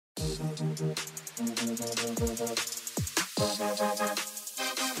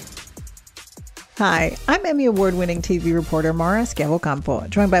Hi, I'm Emmy Award-winning TV reporter Mara Schiavocampo,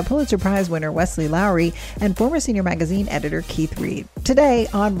 joined by Pulitzer Prize winner Wesley Lowery and former senior magazine editor Keith Reed. Today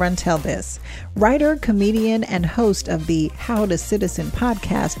on Run Tell This, writer, comedian, and host of the How to Citizen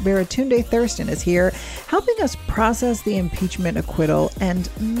podcast, Baratunde Thurston is here, helping us process the impeachment acquittal and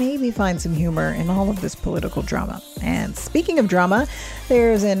maybe find some humor in all of this political drama. And speaking of drama,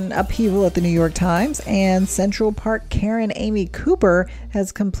 there's an upheaval at the New York Times, and Central Park Karen Amy Cooper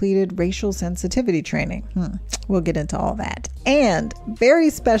has completed racial sensitivity training. We'll get into all that. And very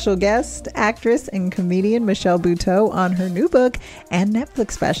special guest, actress and comedian Michelle Buteau on her new book and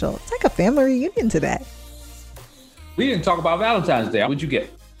Netflix special. It's like a family reunion today. We didn't talk about Valentine's Day. What'd you get?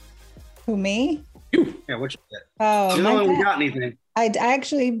 Who, me? You. Yeah, what you get? Oh, you know we got anything. I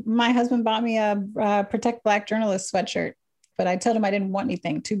actually, my husband bought me a Protect Black Journalists sweatshirt, but I told him I didn't want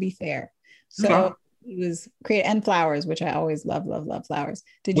anything, to be fair. So he was creating, and flowers, which I always love flowers.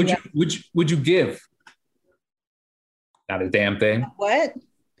 Would you give? Not a damn thing. What?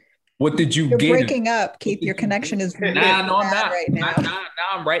 What did you give? You're breaking up, Keith. Your connection is no, I'm not. Right now. Now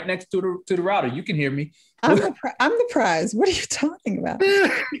I'm right next to the router. You can hear me. I'm the prize. What are you talking about?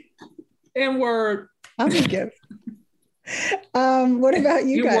 N-word. I'm the gift. What about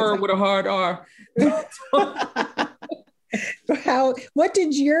you guys? N-word with a hard R. What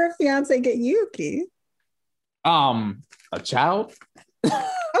did your fiance get you, Keith? A child.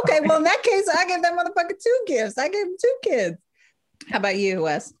 Okay, well, in that case, I gave that motherfucker 2 gifts. I gave him 2 kids. How about you,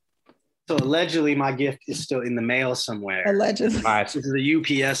 Wes? So allegedly, my gift is still in the mail somewhere. Allegedly. This is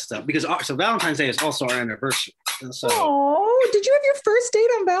the UPS stuff because so Valentine's Day is also our anniversary. So, oh, did you have your first date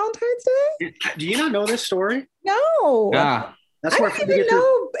on Valentine's Day? Do you not know this story? No. Yeah. That's where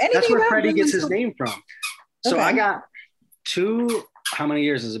Freddie gets his name from. So okay. I got how many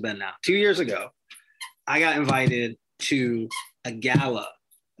years has it been now? 2 years ago, I got invited to a gala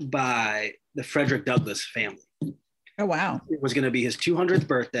by the Frederick Douglass family. Oh, wow. It was going to be his 200th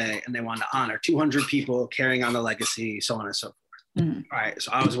birthday, and they wanted to honor 200 people carrying on the legacy, so on and so forth. Mm-hmm. All right,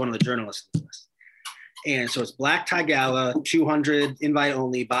 so I was one of the journalists in this. And so it's Black Tie Gala, 200 invite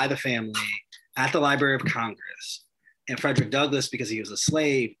only by the family at the Library of Congress. And Frederick Douglass, because he was a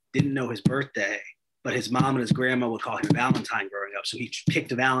slave, didn't know his birthday, but his mom and his grandma would call him Valentine growing up. So he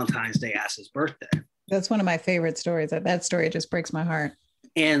picked Valentine's Day as his birthday. That's one of my favorite stories. That story just breaks my heart.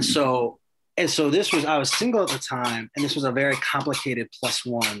 And so I was single at the time, and this was a very complicated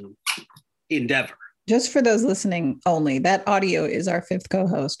 +1 endeavor. Just for those listening only, that audio is our 5th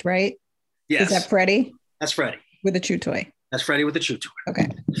co-host, right? Yes. Is that Freddie? That's Freddie. With a chew toy. That's Freddie with a chew toy. Okay.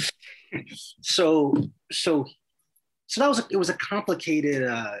 So it was a complicated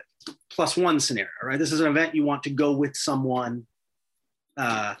 +1 scenario, right? This is an event you want to go with someone.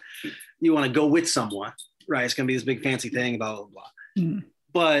 You want to go with someone, right? It's going to be this big fancy thing, blah, blah, blah. Mm.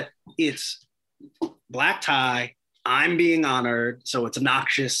 But it's black tie. I'm being honored. So it's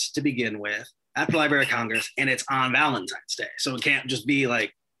obnoxious to begin with at the Library of Congress, and it's on Valentine's Day. So it can't just be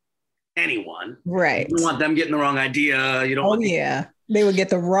like anyone. Right. You don't want them getting the wrong idea. You don't want they would get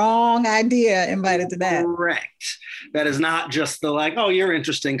the wrong idea invited to that. Correct. That is not just the like, oh, you're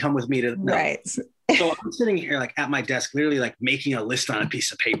interesting, come with me to no. Right. So I'm sitting here like at my desk, literally like making a list on a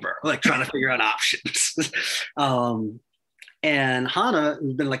piece of paper, like trying to figure out options. And Hannah,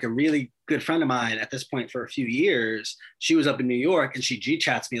 who's been like a really good friend of mine at this point for a few years, she was up in New York and she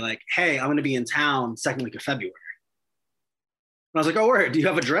G-chats me like, hey, I'm going to be in town 2nd week of February. And I was like, oh, word, do you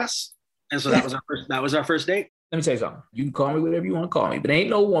have a dress? And so that was our first date. Let me tell you something. You can call me whatever you want to call me, but ain't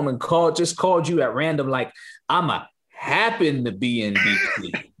no woman just called you at random like, I'ma happen to be in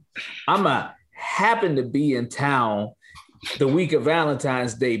DC. I'ma happen to be in town the week of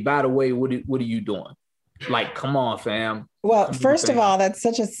Valentine's Day. By the way, what are you doing? Like, come on, fam. Well, first of all, that's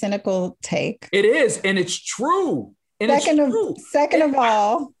such a cynical take. It is, and it's true. And second of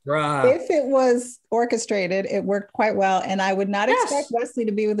all, right. If it was orchestrated, it worked quite well. And I would not expect Wesley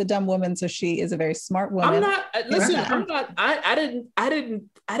to be with a dumb woman. So she is a very smart woman. I didn't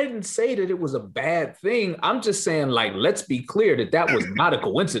say that it was a bad thing. I'm just saying, like, let's be clear that was not a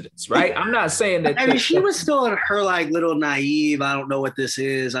coincidence, right? I'm not saying that. I mean, she was still in her like little naive, I don't know what this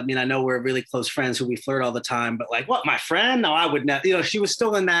is. I mean, I know we're really close friends who we flirt all the time, but like, what, my friend? No, I would not. You know, she was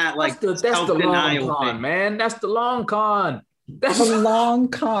still in that like. That's the long con, man. That's the long con. That's the long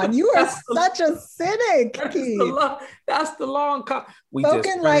con. You are such a cynic. That's the long con.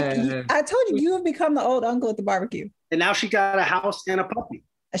 Spoken like I told you, you have become the old uncle at the barbecue. And now she got a house and a puppy.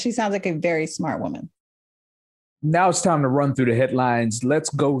 She sounds like a very smart woman. Now it's time to run through the headlines. Let's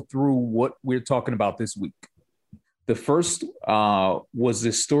go through what we're talking about this week. The first was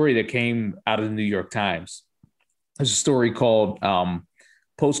this story that came out of the New York Times. There's a story called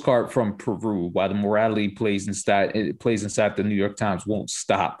Postcard from Peru, Why the Morality Plays Inside the New York Times Won't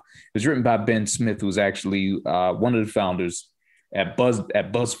Stop. It was written by Ben Smith, who was actually one of the founders at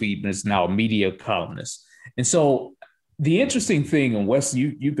BuzzFeed, and is now a media columnist. And so the interesting thing, and Wes,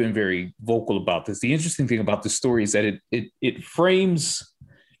 you've been very vocal about this. The interesting thing about the story is that it frames.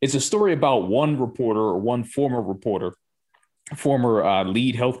 It's a story about one reporter, or one former reporter, former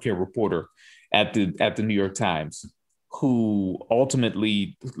lead healthcare reporter at the New York Times, who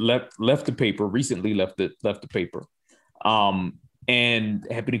ultimately left the paper, recently left the paper, and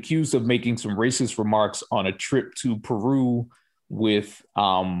had been accused of making some racist remarks on a trip to Peru with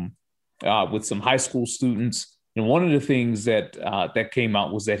some high school students. And one of the things that came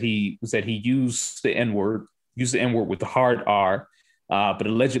out was that he used the N-word with the hard R, but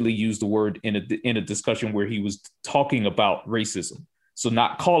allegedly used the word in a discussion where he was talking about racism. So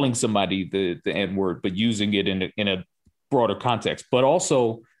not calling somebody the N-word, but using it in a broader context. But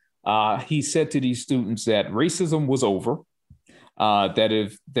also, he said to these students that racism was over,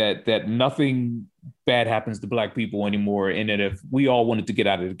 that nothing bad happens to Black people anymore, and that if we all wanted to get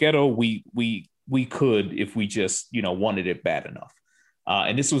out of the ghetto, we could, if we just wanted it bad enough.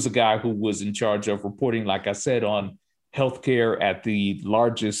 And this was a guy who was in charge of reporting, like I said, on healthcare at the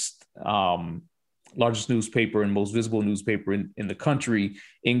largest newspaper and most visible newspaper in the country,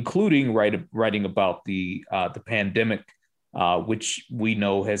 including writing about the pandemic, which we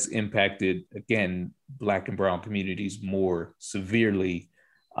know has impacted, again, Black and brown communities more severely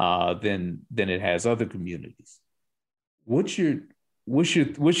than it has other communities. What's your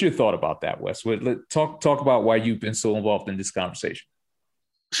thought about that, Wes? Talk about why you've been so involved in this conversation.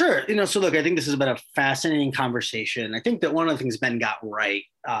 Sure. So look, I think this has been a fascinating conversation. I think that one of the things Ben got right,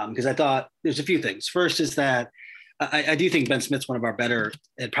 because I thought there's a few things. First is that I do think Ben Smith's one of our better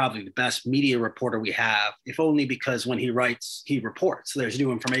and probably the best media reporter we have, if only because when he writes, he reports. So there's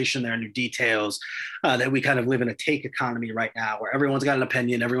new information there, new details, that we kind of live in a take economy right now where everyone's got an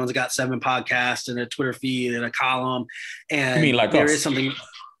opinion, everyone's got 7 podcasts and a Twitter feed and a column. And you mean like there us? is something.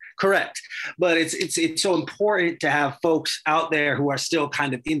 Correct. But it's so important to have folks out there who are still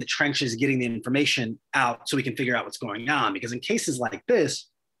kind of in the trenches getting the information out so we can figure out what's going on. Because in cases like this,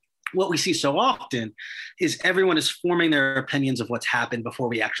 what we see so often is everyone is forming their opinions of what's happened before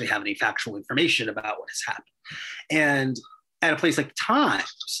we actually have any factual information about what has happened. And at a place like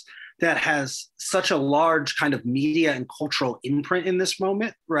Times, that has such a large kind of media and cultural imprint in this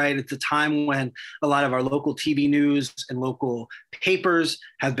moment, right? It's a time when a lot of our local TV news and local papers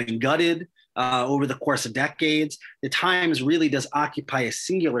have been gutted over the course of decades. The Times really does occupy a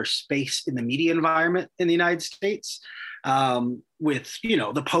singular space in the media environment in the United States, with,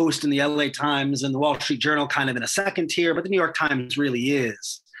 the Post and the LA Times and the Wall Street Journal kind of in a second tier, but the New York Times really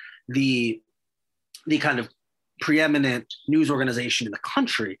is the kind of preeminent news organization in the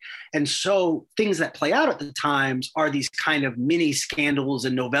country. And so things that play out at the Times are these kind of mini scandals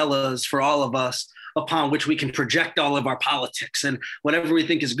and novellas for all of us, upon which we can project all of our politics. And whatever we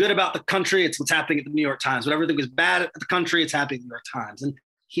think is good about the country, it's what's happening at the New York Times. Whatever we think is bad at the country, it's happening at the New York Times. And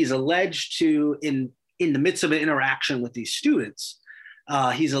he's alleged to, in the midst of an interaction with these students,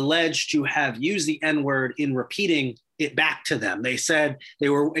 he's alleged to have used the N-word in repeating it back to them. They said they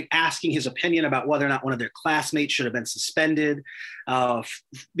were asking his opinion about whether or not one of their classmates should have been suspended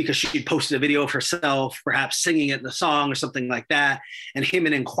because she posted a video of herself, perhaps singing it in the song or something like that. And him,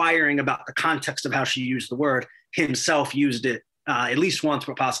 in inquiring about the context of how she used the word, himself used it at least once,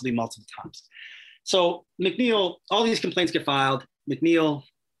 but possibly multiple times. So McNeil, all these complaints get filed. McNeil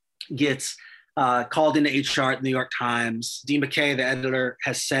gets called into HR at the New York Times. Dean McKay, the editor,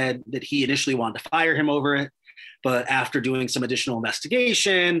 has said that he initially wanted to fire him over it, but after doing some additional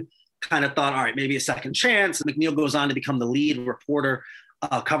investigation, kind of thought, all right, maybe a second chance. And McNeil goes on to become the lead reporter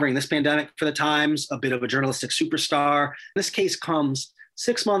covering this pandemic for the Times, a bit of a journalistic superstar. This case comes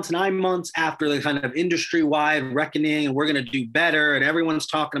 6 months, 9 months after the kind of industry-wide reckoning, and we're going to do better, and everyone's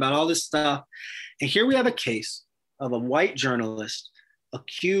talking about all this stuff. And here we have a case of a white journalist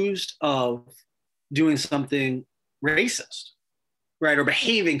accused of doing something racist, right? Or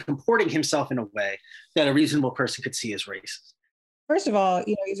comporting himself in a way that a reasonable person could see as racist. First of all,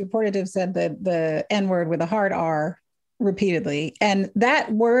 he's reported to have said the N-word with a hard R repeatedly. And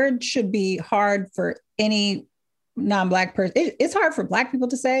that word should be hard for any non-Black person. It's hard for Black people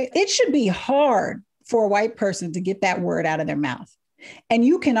to say. It should be hard for a white person to get that word out of their mouth. And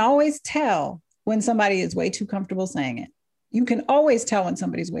you can always tell when somebody is way too comfortable saying it. You can always tell when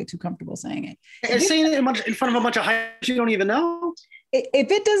somebody's way too comfortable saying it. And saying it in front of a bunch of high you don't even know. If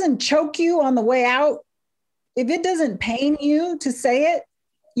it doesn't choke you on the way out, If it doesn't pain you to say it,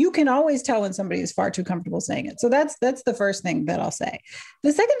 you can always tell when somebody is far too comfortable saying it. So that's the first thing that I'll say.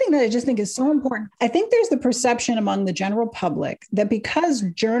 The second thing that I just think is so important, I think there's the perception among the general public that because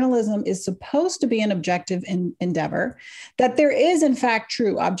journalism is supposed to be an objective endeavor, that there is in fact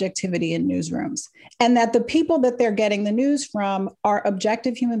true objectivity in newsrooms, and that the people that they're getting the news from are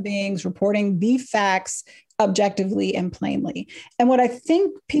objective human beings reporting the facts objectively and plainly. And what I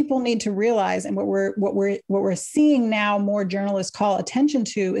think people need to realize, and what we're seeing now more journalists call attention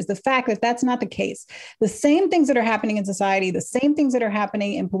to, is the fact that that's not the case. The same things that are happening in society, the same things that are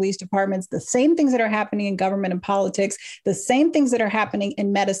happening in police departments, the same things that are happening in government and politics, the same things that are happening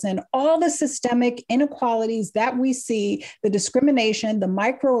in medicine, all the systemic inequalities that we see, the discrimination, the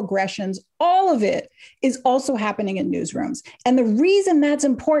microaggressions, all of it is also happening in newsrooms. And the reason that's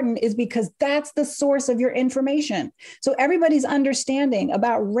important is because that's the source of your information. So everybody's understanding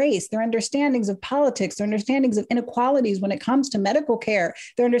about race, their understandings of politics, their understandings of inequalities when it comes to medical care,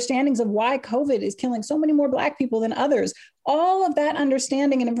 their understandings of why COVID is killing so many more Black people than others. All of that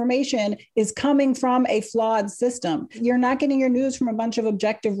understanding and information is coming from a flawed system. You're not getting your news from a bunch of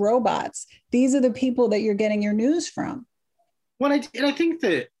objective robots. These are the people that you're getting your news from. Well, and I think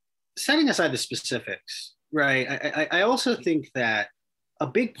that, setting aside the specifics, right? I also think that a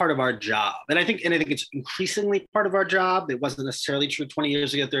big part of our job, and I think it's increasingly part of our job. It wasn't necessarily true 20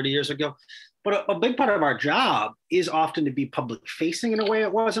 years ago, 30 years ago, but a big part of our job is often to be public facing in a way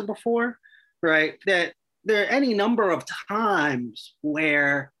it wasn't before, right? That there are any number of times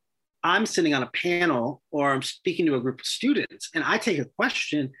where I'm sitting on a panel or I'm speaking to a group of students and I take a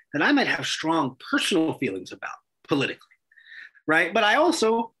question that I might have strong personal feelings about politically, right? But I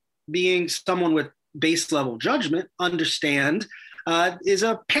also, being someone with base level judgment, understand is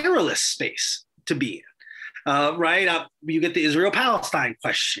a perilous space to be in, right? You get the Israel-Palestine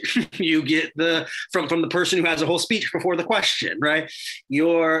question. You get from the person who has a whole speech before the question, right?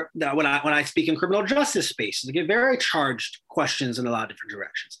 When I speak in criminal justice spaces, I get very charged questions in a lot of different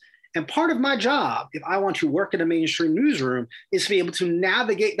directions. And part of my job, if I want to work in a mainstream newsroom, is to be able to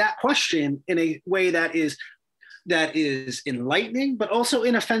navigate that question in a way that is enlightening, but also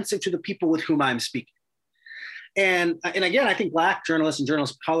inoffensive to the people with whom I'm speaking. And again, I think Black journalists and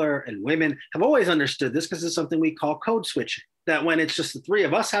journalists of color and women have always understood this because it's something we call code switching. That when it's just the three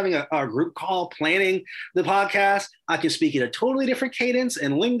of us having a group call planning the podcast, I can speak in a totally different cadence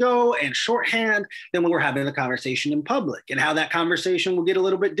and lingo and shorthand than when we're having a conversation in public, and how that conversation will get a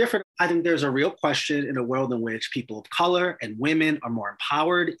little bit different. I think there's a real question in a world in which people of color and women are more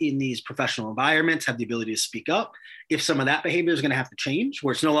empowered in these professional environments, have the ability to speak up. If some of that behavior is going to have to change,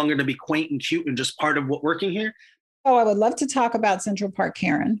 where it's no longer going to be quaint and cute and just part of what working here. Oh, I would love to talk about Central Park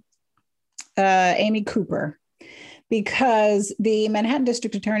Karen, Amy Cooper, because the Manhattan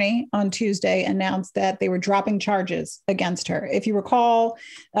District Attorney on Tuesday announced that they were dropping charges against her. If you recall,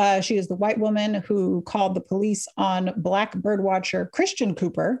 she is the white woman who called the police on Black birdwatcher Christian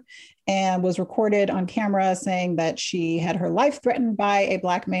Cooper and was recorded on camera saying that she had her life threatened by a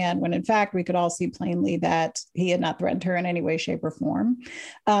Black man, when in fact we could all see plainly that he had not threatened her in any way, shape, or form.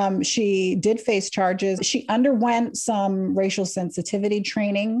 She did face charges. She underwent some racial sensitivity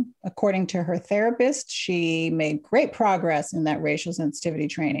training. According to her therapist, she made great progress in that racial sensitivity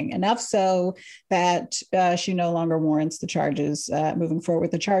training, enough so that she no longer warrants the charges moving forward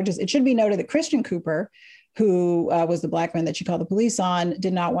with the charges. It should be noted that Christian Cooper, who was the Black man that she called the police on,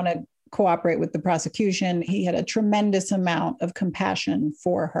 did not want to cooperate with the prosecution. He had a tremendous amount of compassion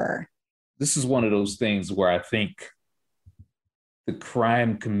for her. This is one of those things where I think the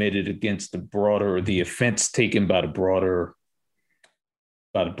crime committed against the offense taken by the broader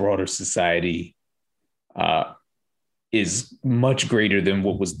society is much greater than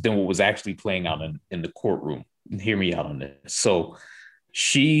what was actually playing out in the courtroom. And hear me out on this. So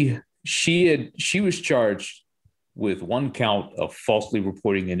she was charged with one count of falsely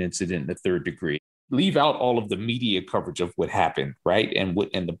reporting an incident in the third degree. Leave out all of the media coverage of what happened, right? And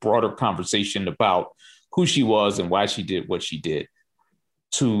the broader conversation about who she was and why she did what she did.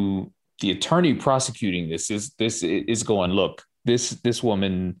 To the attorney prosecuting this is going, look, this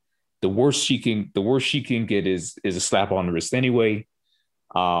woman, the worst she can get is a slap on the wrist anyway.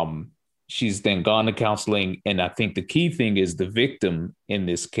 She's then gone to counseling. And I think the key thing is the victim in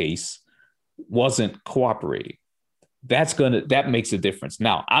this case wasn't cooperating. That makes a difference.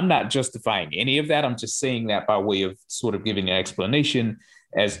 Now, I'm not justifying any of that. I'm just saying that by way of sort of giving an explanation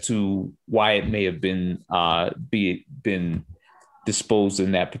as to why it may have been disposed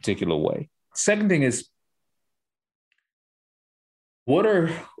in that particular way. Second thing is,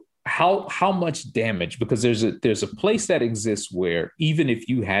 how much damage? Because there's a place that exists where even if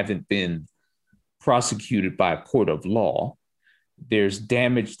you haven't been prosecuted by a court of law, there's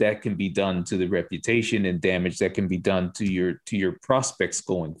damage that can be done to the reputation and damage that can be done to your prospects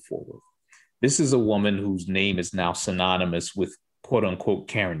going forward. This is a woman whose name is now synonymous with quote unquote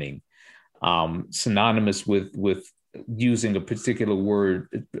Karening, synonymous with using a particular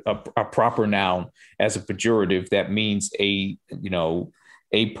word, a proper noun as a pejorative that means a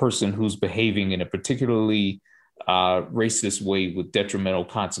person who's behaving in a particularly racist way with detrimental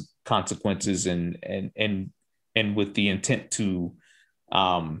consequences and with the intent to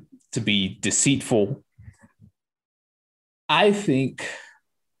be deceitful. I think,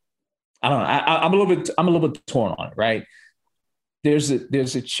 I don't know. I'm a little bit torn on it, right? There's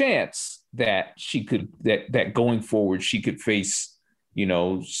a chance that that going forward she could face,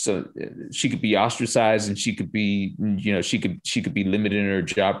 so she could be ostracized and she could be, she could be limited in her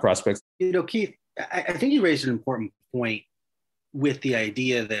job prospects. Keith, I think you raised an important point with the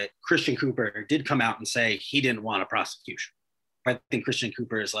idea that Christian Cooper did come out and say he didn't want a prosecution. I think Christian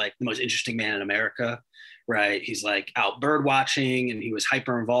Cooper is like the most interesting man in America, right? He's like out bird watching and he was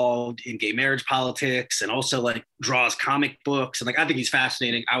hyper involved in gay marriage politics and also like draws comic books. And like, I think he's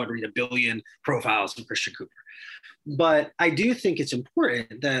fascinating. I would read 1 billion profiles of Christian Cooper. But I do think it's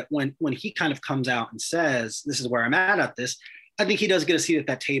important that when he kind of comes out and says, this is where I'm at this, I think he does get a seat at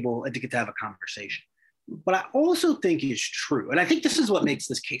that table and to get to have a conversation. But I also think it's true, and I think this is what makes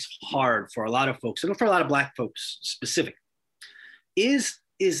this case hard for a lot of folks, and for a lot of Black folks specifically, is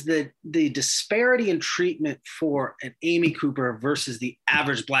the disparity in treatment for an Amy Cooper versus the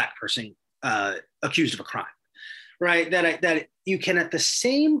average Black person accused of a crime, right? That you can at the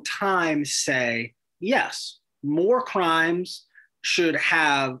same time say, yes, more crimes should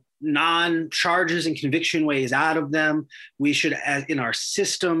have non-charges and conviction ways out of them. We should, as in our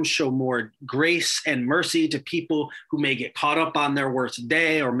system, show more grace and mercy to people who may get caught up on their worst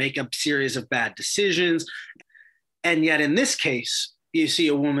day or make a series of bad decisions. And yet in this case, you see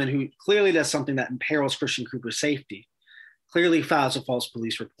a woman who clearly does something that imperils Christian Cooper's safety, clearly files a false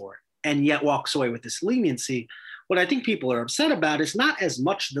police report, and yet walks away with this leniency. What I think people are upset about is not as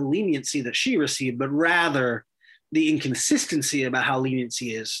much the leniency that she received, but rather the inconsistency about how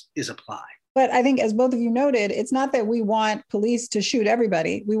leniency is applied. But I think, as both of you noted, it's not that we want police to shoot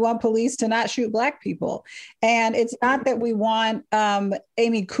everybody. We want police to not shoot Black people. And it's not that we want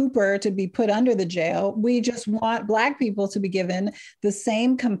Amy Cooper to be put under the jail. We just want Black people to be given the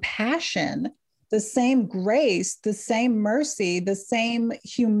same compassion, the same grace, the same mercy, the same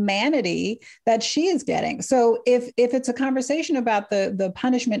humanity that she is getting. So if it's a conversation about the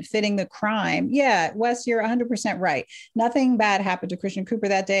punishment fitting the crime, yeah, Wes, you're 100% right. Nothing bad happened to Christian Cooper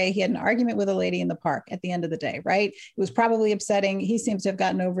that day. He had an argument with a lady in the park at the end of the day, right? It was probably upsetting. He seems to have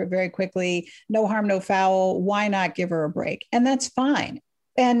gotten over it very quickly. No harm, no foul. Why not give her a break? And that's fine.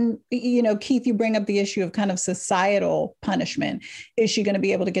 And, Keith, you bring up the issue of kind of societal punishment. Is she going to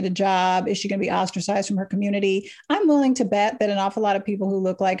be able to get a job? Is she going to be ostracized from her community? I'm willing to bet that an awful lot of people who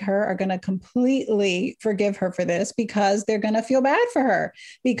look like her are going to completely forgive her for this because they're going to feel bad for her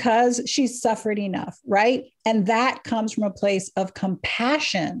because she's suffered enough, right? And that comes from a place of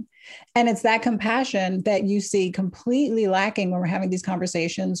compassion. And it's that compassion that you see completely lacking when we're having these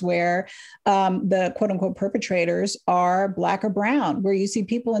conversations where the quote unquote perpetrators are Black or brown, where you see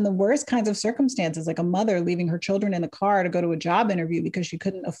people in the worst kinds of circumstances, like a mother leaving her children in the car to go to a job interview because she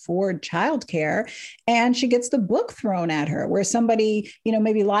couldn't afford childcare. And she gets the book thrown at her, where somebody,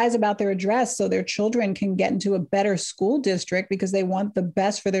 maybe lies about their address so their children can get into a better school district because they want the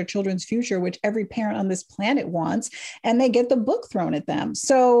best for their children's future, which every parent on this planet wants. And they get the book thrown at them.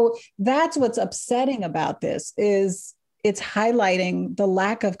 So that's what's upsetting about this, is it's highlighting the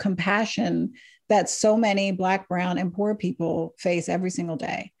lack of compassion that so many Black, brown, and poor people face every single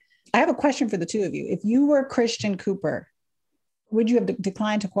day. I have a question for the two of you. If you were Christian Cooper, would you have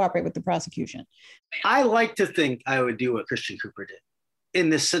declined to cooperate with the prosecution? I like to think I would do what Christian Cooper did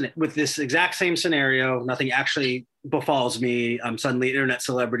with this exact same scenario. Nothing actually befalls me. I'm suddenly an internet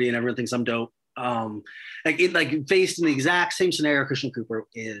celebrity and everyone thinks I'm dope. Faced in the exact same scenario Christian Cooper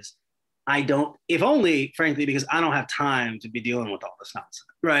is. I don't, if only, frankly, because I don't have time to be dealing with all this nonsense,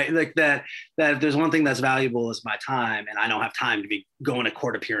 right? Like that if there's one thing that's valuable is my time, and I don't have time to be going to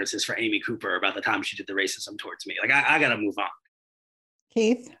court appearances for Amy Cooper about the time she did the racism towards me. Like I got to move on.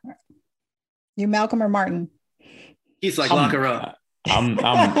 Keith, you Malcolm or Martin? Keith's like, lock her up. Y'all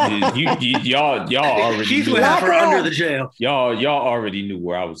already Keith would have her under the jail. Y'all already knew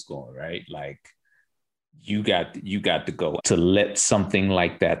where I was going, right? Like, you got to go. To let something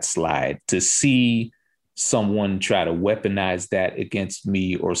like that slide, to see someone try to weaponize that against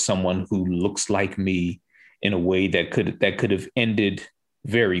me or someone who looks like me in a way that could have ended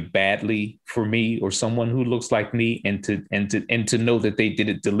very badly for me or someone who looks like me, and to know that they did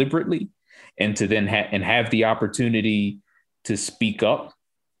it deliberately, and to then have the opportunity to speak up,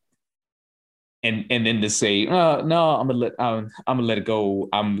 and then to say, no, I'm gonna let it go.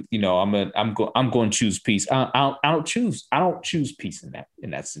 I'm going to choose peace. I don't choose peace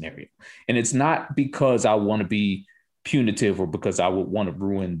in that scenario. And it's not because I want to be punitive or because I would want to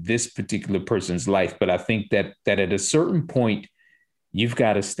ruin this particular person's life. But I think that at a certain point, you've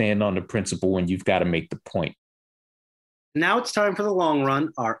got to stand on the principle and you've got to make the point. Now it's time for the long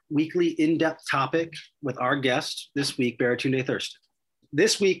run, our weekly in-depth topic with our guest this week, Baratunde Thurston.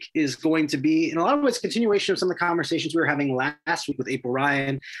 This week is going to be, in a lot of ways, a continuation of some of the conversations we were having last week with April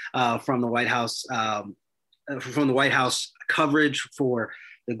Ryan from the White House coverage for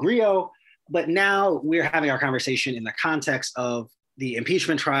the Grio. But now we're having our conversation in the context of the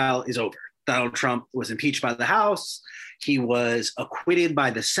impeachment trial is over. Donald Trump was impeached by the House. He was acquitted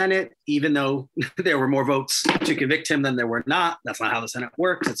by the Senate, even though there were more votes to convict him than there were not. That's not how the Senate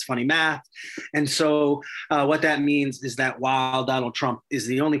works. It's funny math. And so what that means is that while Donald Trump is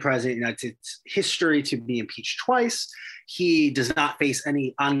the only president in the United States history to be impeached twice, he does not face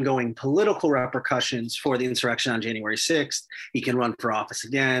any ongoing political repercussions for the insurrection on January 6th. He can run for office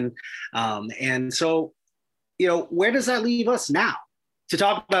again. And so, where does that leave us now? To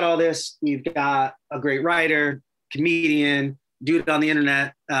talk about all this, we've got a great writer, comedian, dude on the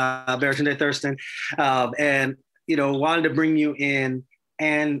internet, Baratunde Thurston, and wanted to bring you in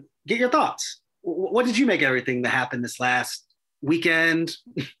and get your thoughts. What did you make of everything that happened this last weekend,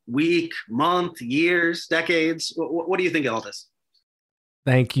 week, month, years, decades? What do you think of all this?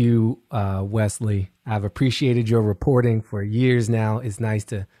 Thank you, Wesley. I've appreciated your reporting for years now. It's nice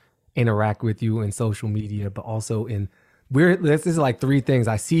to interact with you in social media, but also this is like three things.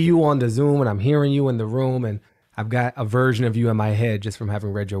 I see you on the Zoom and I'm hearing you in the room, and I've got a version of you in my head just from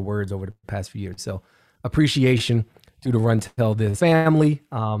having read your words over the past few years. So appreciation to the Run Tell This family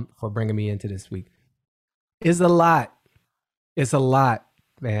for bringing me into this week. It's a lot. It's a lot,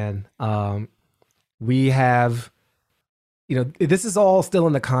 man. We have, this is all still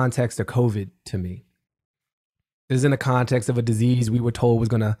in the context of COVID to me. This is in the context of a disease we were told was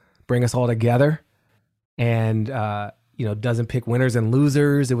going to bring us all together and, doesn't pick winners and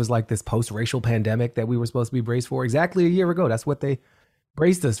losers. It was like this post-racial pandemic that we were supposed to be braced for exactly a year ago. That's what they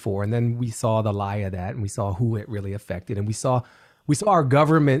braced us for. And then we saw the lie of that, and we saw who it really affected. And we saw our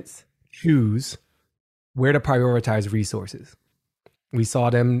governments choose where to prioritize resources. We saw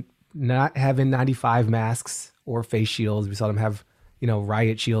them not having 95 masks or face shields. We saw them have,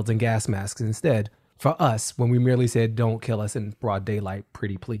 riot shields and gas masks instead for us when we merely said, don't kill us in broad daylight,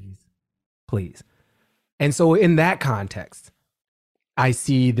 pretty please. And so in that context, I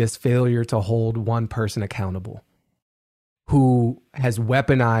see this failure to hold one person accountable who has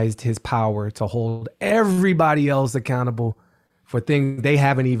weaponized his power to hold everybody else accountable for things they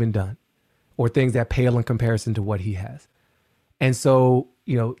haven't even done or things that pale in comparison to what he has. And so,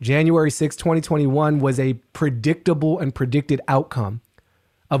 January 6, 2021 was a predictable and predicted outcome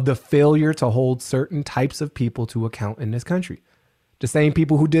of the failure to hold certain types of people to account in this country. The same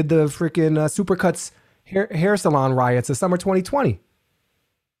people who did the freaking Supercuts hair salon riots of summer 2020.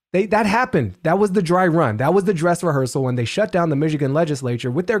 That happened. That was the dry run. That was the dress rehearsal when they shut down the Michigan legislature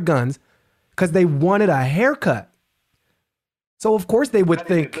with their guns because they wanted a haircut. So of course they would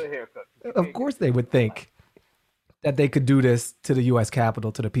think, that they could do this to the U.S.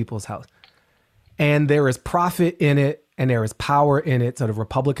 Capitol, to the People's House. And there is profit in it and there is power in it. So the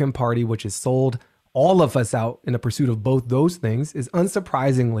Republican Party, which has sold all of us out in the pursuit of both those things, is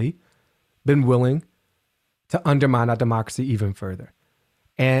unsurprisingly been willing to undermine our democracy even further.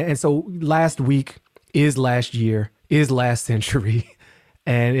 And so last week is last year, is last century,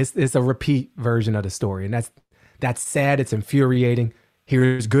 and it's a repeat version of the story. And that's sad. It's infuriating.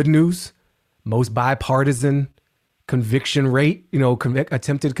 Here's good news. Most bipartisan conviction rate,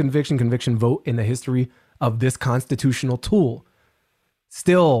 attempted conviction vote in the history of this constitutional tool.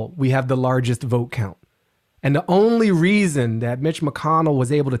 Still, we have the largest vote count. And the only reason that Mitch McConnell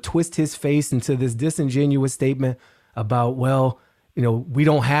was able to twist his face into this disingenuous statement about, we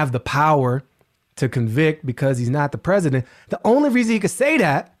don't have the power to convict because he's not the president. The only reason he could say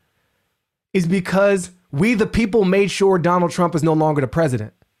that is because we, the people, made sure Donald Trump is no longer the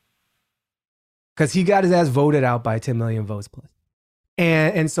president. Because he got his ass voted out by 10 million votes plus.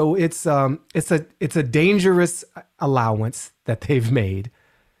 And so it's a dangerous allowance that they've made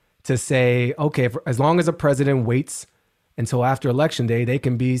to say, okay, as long as a president waits until after election day, they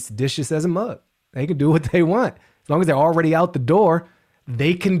can be seditious as a mug. They can do what they want. As long as they're already out the door,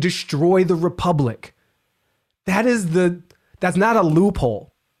 they can destroy the republic. That is the That's not a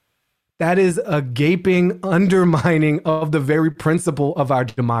loophole. That is a gaping undermining of the very principle of our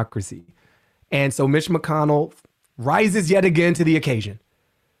democracy. And so Mitch McConnell rises yet again to the occasion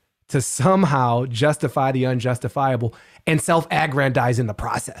to somehow justify the unjustifiable and self-aggrandize in the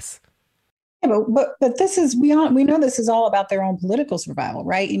process. Yeah, but this is we know this is all about their own political survival,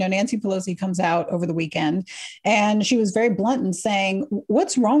 right? You know, Nancy Pelosi comes out over the weekend and she was very blunt in saying,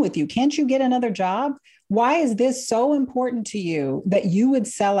 "What's wrong with you? Can't you get another job? Why is this so important to you that you would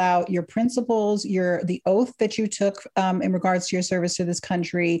sell out your principles, the oath that you took in regards to your service to this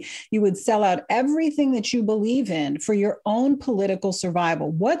country? You would sell out everything that you believe in for your own political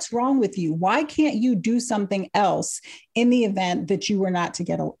survival. What's wrong with you? Why can't you do something else in the event that you were not to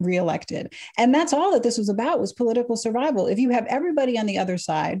get reelected?" And that's all that this was about, was political survival. If you have everybody on the other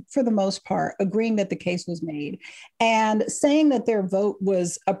side, for the most part, agreeing that the case was made and saying that their vote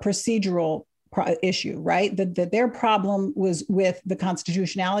was a procedural issue, right? That their problem was with the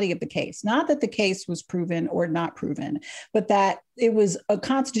constitutionality of the case, not that the case was proven or not proven, but that it was a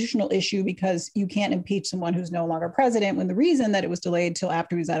constitutional issue because you can't impeach someone who's no longer president, when the reason that it was delayed till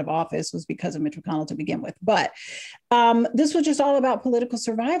after he was out of office was because of Mitch McConnell to begin with. But this was just all about political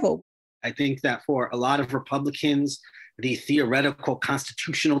survival. I think that for a lot of Republicans, the theoretical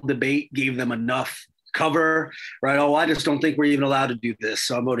constitutional debate gave them enough cover, right? Oh, I just don't think we're even allowed to do this,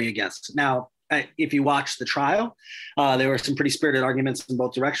 so I'm voting against. Now, if you watch the trial, there were some pretty spirited arguments in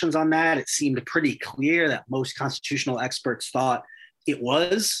both directions on that. It seemed pretty clear that most constitutional experts thought it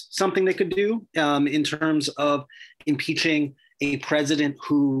was something they could do in terms of impeaching a president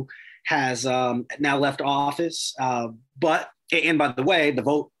who has now left office. And by the way, the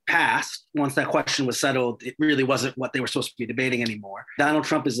vote passed. Once that question was settled, it really wasn't what they were supposed to be debating anymore. Donald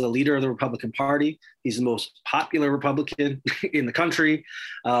Trump is the leader of the Republican Party. He's the most popular Republican in the country.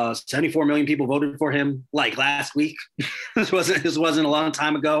 74 million people voted for him like last week. This wasn't a long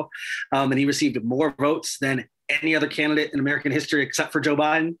time ago. And he received more votes than any other candidate in American history except for Joe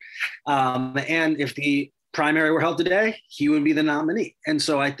Biden. And if the primary were held today, he would be the nominee. And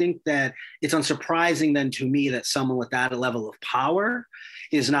so I think that it's unsurprising then to me that someone with that level of power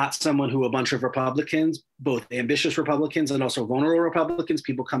is not someone who a bunch of Republicans, both ambitious Republicans and also vulnerable Republicans,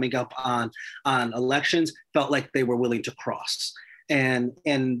 people coming up on elections, felt like they were willing to cross. And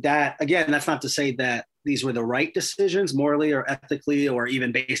that, again, that's not to say that these were the right decisions morally or ethically or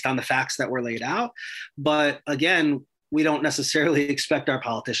even based on the facts that were laid out. But again, we don't necessarily expect our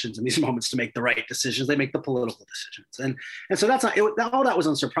politicians in these moments to make the right decisions. They make the political decisions. And so that's not, all that was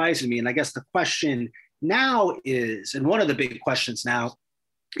unsurprising to me. And I guess the question now is, and one of the big questions now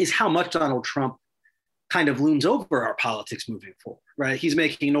is how much Donald Trump kind of looms over our politics moving forward, right? He's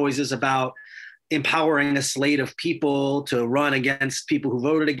making noises about empowering a slate of people to run against people who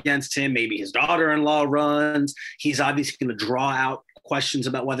voted against him. Maybe his daughter-in-law runs. He's obviously going to draw out questions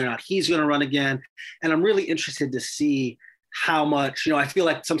about whether or not he's going to run again. And I'm really interested to see how much, I feel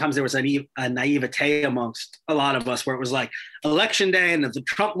like sometimes there was a naivete amongst a lot of us where it was like election day and if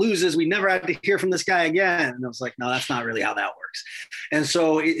Trump loses, we never have to hear from this guy again. And I was like, no, that's not really how that works. And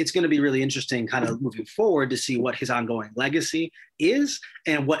so it's going to be really interesting kind of moving forward to see what his ongoing legacy is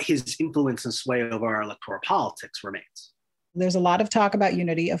and what his influence and sway over our electoral politics remains. There's a lot of talk about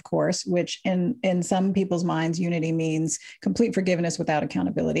unity, of course, which in some people's minds, unity means complete forgiveness without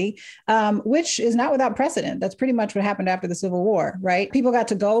accountability, which is not without precedent. That's pretty much what happened after the Civil War, right? People got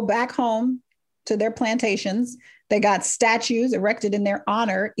to go back home to their plantations. They got statues erected in their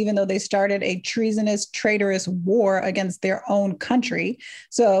honor, even though they started a treasonous, traitorous war against their own country.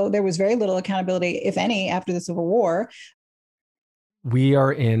 So there was very little accountability, if any, after the Civil War. We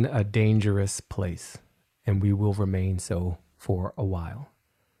are in a dangerous place, and we will remain so for a while.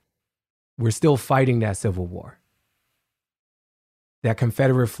 We're still fighting that Civil War. That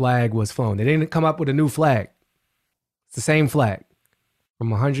Confederate flag was flown. They didn't come up with a new flag. It's the same flag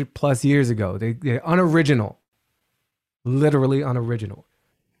from 100 plus years ago. They're unoriginal, literally unoriginal.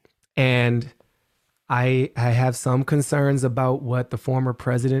 And I have some concerns about what the former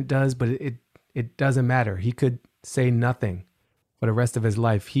president does, but it doesn't matter. He could say nothing for the rest of his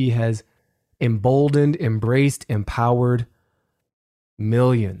life. He has emboldened, embraced, empowered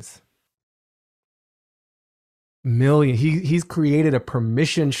millions. He's created a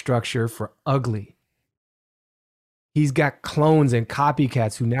permission structure for ugly. He's got clones and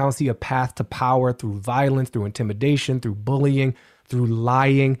copycats who now see a path to power through violence, through intimidation, through bullying, through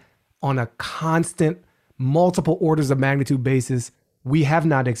lying on a constant, multiple orders of magnitude basis we have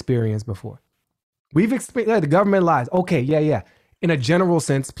not experienced before. We've experienced, the government lies. Okay, yeah. In a general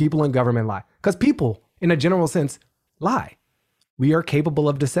sense, people in government lie. Because people, in a general sense, lie. We are capable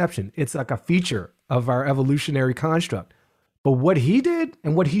of deception. It's like a feature of our evolutionary construct. But what he did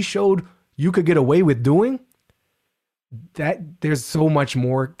and what he showed you could get away with doing, that there's so much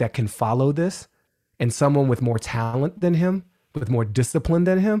more that can follow this. And someone with more talent than him, with more discipline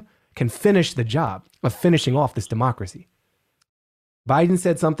than him, can finish the job of finishing off this democracy. Biden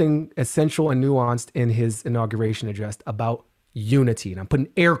said something essential and nuanced in his inauguration address about unity. And I'm putting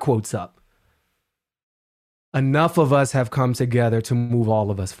air quotes up. Enough of us have come together to move all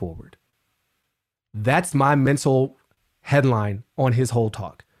of us forward. That's my mental headline on his whole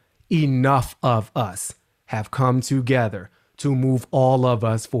talk. Enough of us have come together to move all of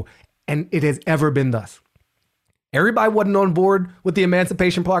us forward. And it has ever been thus. Everybody wasn't on board with the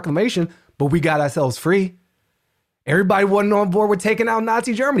Emancipation Proclamation, but we got ourselves free. Everybody wasn't on board with taking out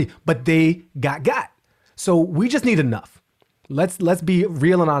Nazi Germany, but they got. So we just need enough. Let's be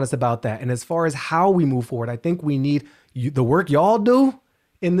real and honest about that. And as far as how we move forward, I think we need the work y'all do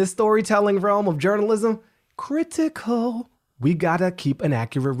in this storytelling realm of journalism. Critical. We got to keep an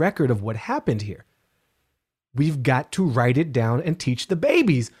accurate record of what happened here. We've got to write it down and teach the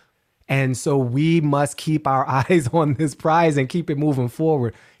babies. And so we must keep our eyes on this prize and keep it moving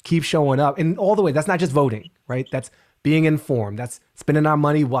forward, keep showing up. And all the way, that's not just voting, right? That's being informed. That's spending our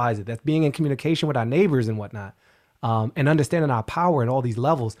money wisely. That's being in communication with our neighbors and whatnot, and understanding our power at all these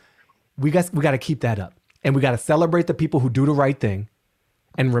levels. We got to keep that up. And we got to celebrate the people who do the right thing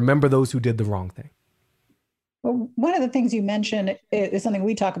and remember those who did the wrong thing. Well, one of the things you mentioned is something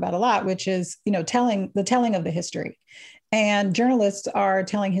we talk about a lot, which is, telling of the history. And journalists are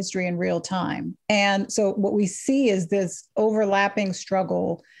telling history in real time. And so what we see is this overlapping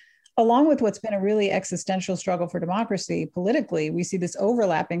struggle, along with what's been a really existential struggle for democracy politically. We see this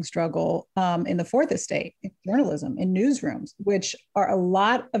overlapping struggle in the fourth estate, in journalism, in newsrooms, which are a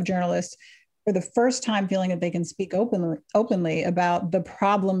lot of journalists for the first time feeling that they can speak openly about the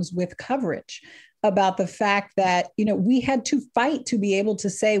problems with coverage, about the fact that, we had to fight to be able to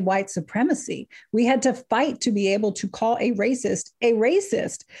say white supremacy. We had to fight to be able to call a racist a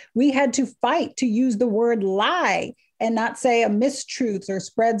racist. We had to fight to use the word lie and not say a mistruth or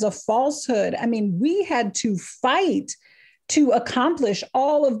spreads a falsehood. I mean, we had to fight to accomplish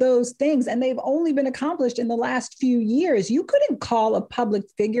all of those things. And they've only been accomplished in the last few years. You couldn't call a public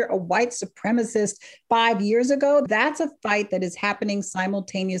figure a white supremacist 5 years ago. That's a fight that is happening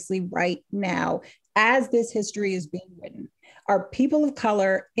simultaneously right now as this history is being written. Are people of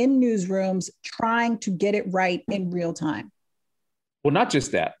color in newsrooms trying to get it right in real time? Well, not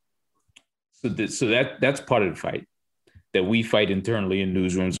just that. So that's part of the fight that we fight internally in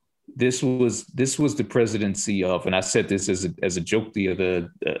newsrooms. This was the presidency of, and I said this as a joke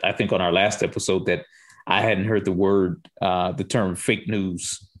I think on our last episode, that I hadn't heard the term fake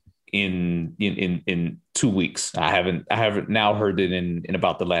news in 2 weeks. I haven't now heard it in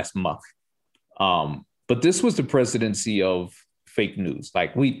about the last month. But this was the presidency of fake news.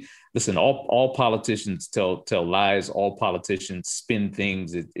 Like, all politicians tell lies. All politicians spin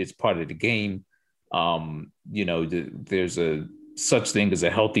things. It's part of the game. There's a such thing as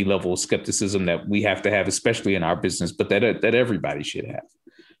a healthy level of skepticism that we have to have, especially in our business, but that everybody should have.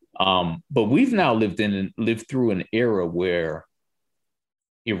 But we've now lived through an era where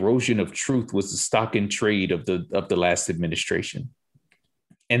erosion of truth was the stock in trade of the last administration,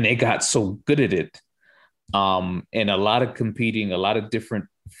 and they got so good at it. And a lot of different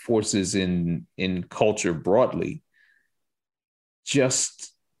forces in culture broadly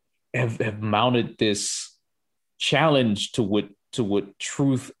just have mounted this challenge to what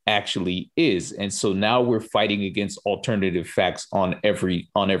truth actually is. And so now we're fighting against alternative facts on every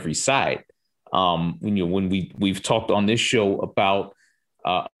side. When we've talked on this show about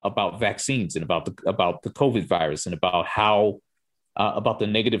vaccines and about the COVID virus and about how about the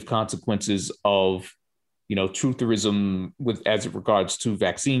negative consequences of trutherism as it regards to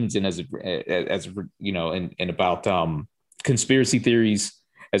vaccines, and and about conspiracy theories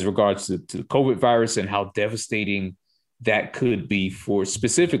as regards to the COVID virus, and how devastating that could be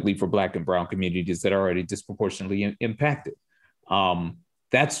specifically for Black and Brown communities that are already disproportionately impacted.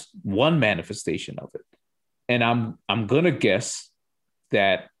 That's one manifestation of it. And I'm going to guess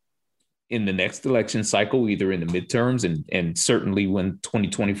that in the next election cycle, either in the midterms and certainly when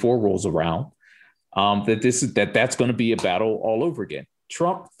 2024 rolls around, that's going to be a battle all over again.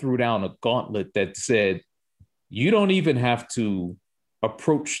 Trump threw down a gauntlet that said, you don't even have to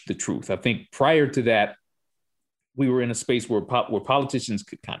approach the truth. I think prior to that, we were in a space where politicians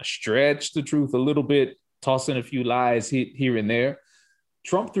could kind of stretch the truth a little bit, toss in a few lies here and there.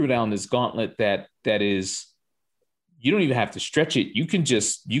 Trump threw down this gauntlet that is, you don't even have to stretch it. You can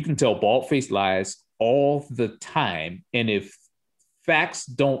tell bald-faced lies all the time. And if facts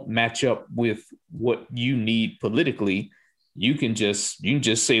don't match up with what you need politically, you can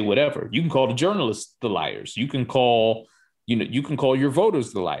just say whatever. You can call the journalists the liars. You can call your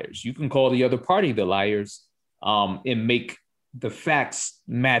voters the liars. You can call the other party the liars, and make the facts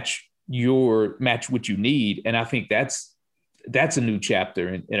match what you need. And I think that's a new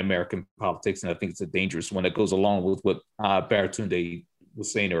chapter in American politics, and I think it's a dangerous one that goes along with what Baratunde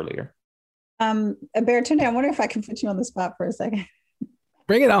was saying earlier. Baratunde, I wonder if I can put you on the spot for a second.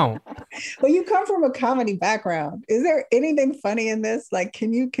 Bring it on. Well, you come from a comedy background. Is there anything funny in this? Like,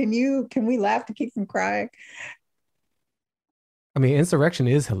 can we laugh to keep from crying? I mean, insurrection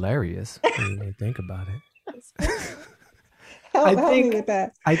is hilarious when you think about it. Help me with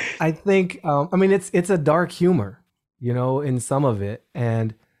that. I think, I mean, it's a dark humor, you know, in some of it.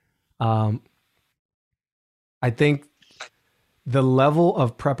 And I think the level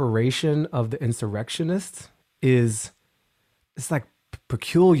of preparation of the insurrectionists it's like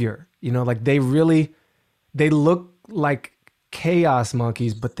peculiar, you know, like they look like chaos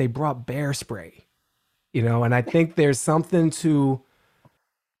monkeys, but they brought bear spray, you know. And I think there's something to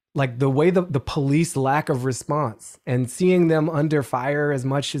like the way the police lack of response and seeing them under fire as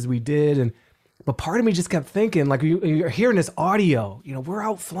much as we did. But part of me just kept thinking, like, you're hearing this audio, you know, we're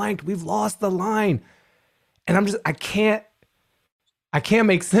outflanked, we've lost the line. And I can't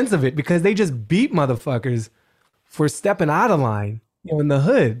make sense of it because they just beat motherfuckers for stepping out of line, you know, in the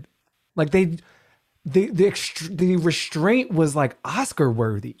hood. Like the restraint was like Oscar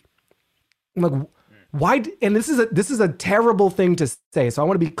worthy. Like, why? And this is a terrible thing to say. So I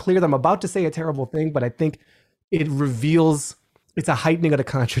want to be clear that I'm about to say a terrible thing, but I think it reveals, it's a heightening of the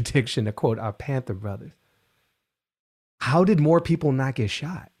contradiction, to quote our Panther brothers. How did more people not get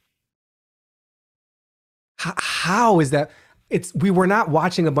shot? How is that? We were not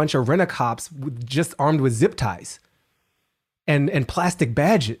watching a bunch of rent-a-cops just armed with zip ties and plastic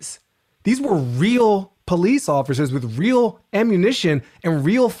badges. These were real police officers with real ammunition and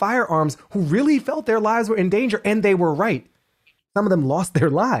real firearms who really felt their lives were in danger, and they were right. Some of them lost their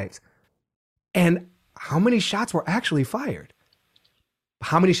lives. And how many shots were actually fired?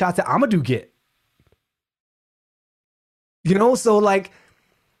 How many shots did Amadou get? You know, so like,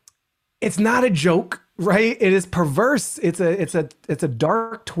 it's not a joke, right? It is perverse. It's a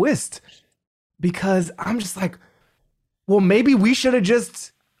dark twist, because I'm just like, well, maybe we should have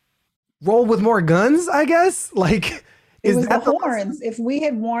just rolled with more guns, I guess. Like, it was the horns. If we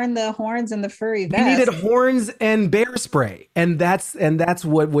had worn the horns and the furry vest, we needed horns and bear spray, and that's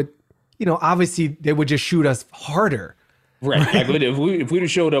what would, you know, obviously they would just shoot us harder. Right. Like, if we'd have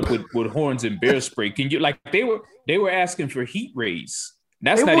showed up with horns and bear spray, can you, like, they were asking for heat rays.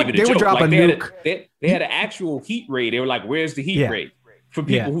 That's not even a joke. They would drop a nuke. They had an actual heat ray. They were like, "Where's the heat ray?" For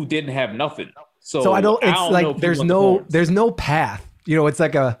people who didn't have nothing. So I don't. It's like there's no path. You know, it's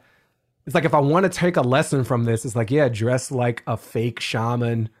like if I want to take a lesson from this, it's like, yeah, dress like a fake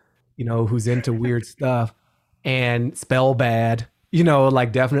shaman, you know, who's into weird stuff, and spell bad. You know,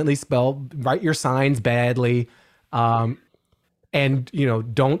 like definitely write your signs badly. And, you know,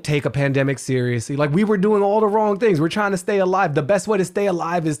 don't take a pandemic seriously. Like, we were doing all the wrong things. We're trying to stay alive. The best way to stay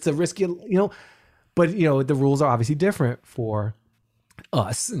alive is to risk it, you know. But, you know, the rules are obviously different for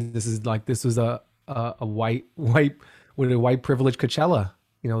us. And this was a white privilege Coachella,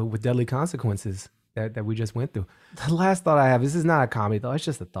 you know, with deadly consequences that we just went through. The last thought I have, this is not a comedy though, it's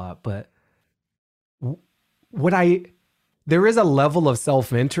just a thought, but there is a level of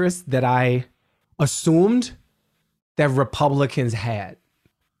self-interest that I assumed that Republicans had,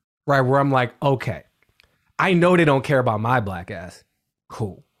 right? Where I'm like, okay, I know they don't care about my black ass.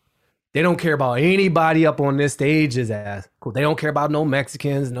 Cool. They don't care about anybody up on this stage's ass. Cool. They don't care about no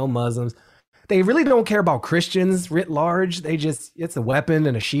Mexicans, no Muslims. They really don't care about Christians writ large. It's a weapon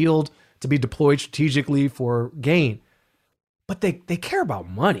and a shield to be deployed strategically for gain. But they care about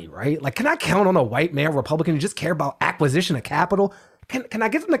money, right? Like, can I count on a white male Republican to just care about acquisition of capital? Can I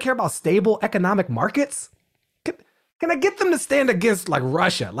get them to care about stable economic markets? Can I get them to stand against, like,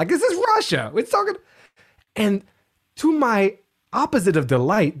 Russia? Like, this is Russia. We're talking. And to my opposite of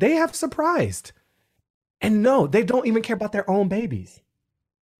delight, they have surprised. And no, they don't even care about their own babies.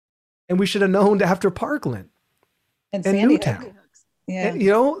 And we should have known after Parkland and Newtown. Yeah. And,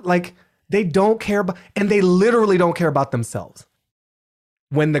 you know, like, they don't care about, and they literally don't care about themselves.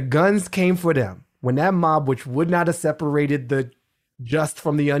 When the guns came for them, when that mob, which would not have separated the just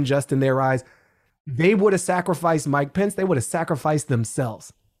from the unjust in their eyes, they would have sacrificed Mike Pence. They would have sacrificed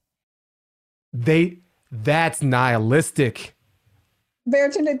themselves. That's nihilistic.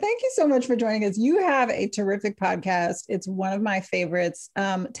 Baratunde, thank you so much for joining us. You have a terrific podcast. It's one of my favorites.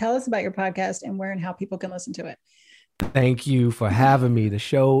 Tell us about your podcast and where and how people can listen to it. Thank you for having me. The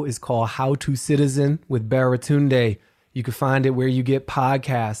show is called How to Citizen with Baratunde. You can find it where you get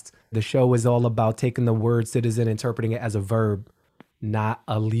podcasts. The show is all about taking the word citizen, interpreting it as a verb, not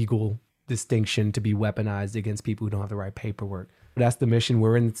a legal distinction to be weaponized against people who don't have the right paperwork. That's the mission.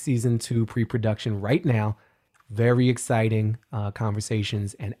 We're in season 2 pre-production right now. Very exciting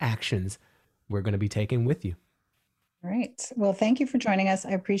conversations and actions we're going to be taking with you. All right. Well, thank you for joining us. I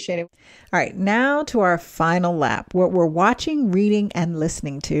appreciate it. All right. Now to our final lap, what we're watching, reading, and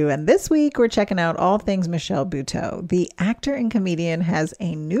listening to. And this week, we're checking out all things Michelle Buteau. The actor and comedian has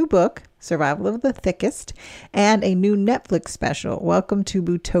a new book, Survival of the Thickest, and a new Netflix special, Welcome to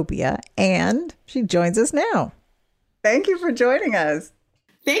Bootopia. And she joins us now. Thank you for joining us.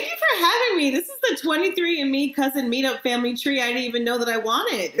 Thank you for having me. This is the 23andMe cousin meetup family tree I didn't even know that I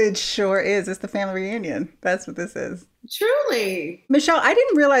wanted. It sure is. It's the family reunion. That's what this is. Truly. Michelle, I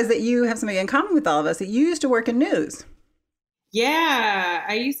didn't realize that you have something in common with all of us. That you used to work in news. Yeah,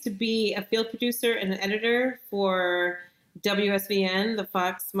 I used to be a field producer and an editor for WSVN, the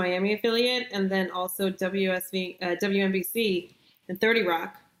Fox Miami affiliate, and then also WNBC and 30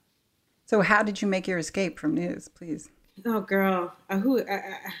 Rock. So how did you make your escape from news, please? Oh, girl,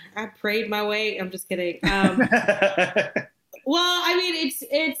 I prayed my way. I'm just kidding. Well, I mean,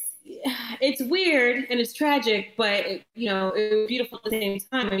 it's weird and it's tragic, but it was beautiful at the same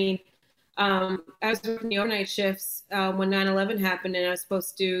time. I mean, I was working the overnight shifts when 9/11 happened, and I was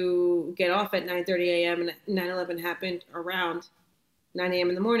supposed to get off at 9:30 a.m. and 9/11 happened around 9 a.m.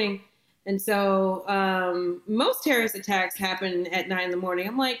 in the morning. And so most terrorist attacks happen at 9 in the morning.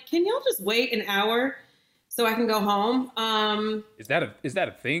 I'm like, can y'all just wait an hour so I can go home? Is that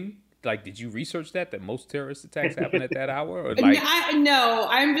a thing? Like, did you research that most terrorist attacks happen at that hour? Or like, no,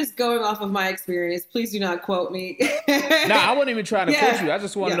 I'm just going off of my experience. Please do not quote me. No, I wasn't even trying to quote you. I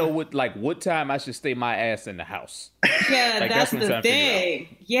just want to know what time I should stay my ass in the house. Yeah, like, that's the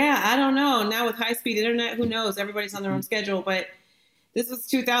thing. Yeah, I don't know. Now with high-speed internet, who knows? Everybody's on their own schedule. But this was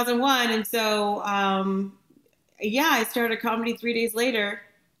 2001. And so, I started comedy 3 days later.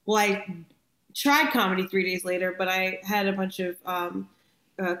 Well, I tried comedy 3 days later, but I had a bunch of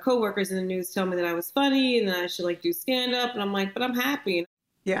co-workers in the news tell me that I was funny and that I should do stand-up. And I'm like, but I'm happy.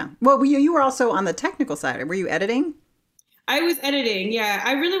 Yeah. Well, you were also on the technical side. Were you editing? I was editing. Yeah.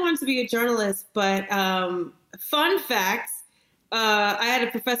 I really wanted to be a journalist, but fun fact, I had a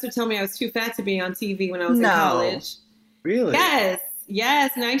professor tell me I was too fat to be on TV when I was in college. Really? Yes.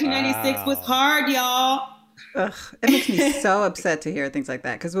 1996 was hard, y'all. Ugh, it makes me so upset to hear things like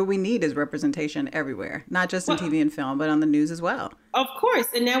that, because what we need is representation everywhere, not just in TV and film, but on the news as well. Of course.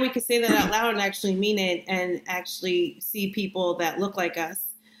 And now we can say that out loud and actually mean it and actually see people that look like us.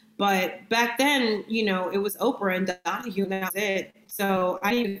 But back then, it was Oprah and Donahue, and that was it. So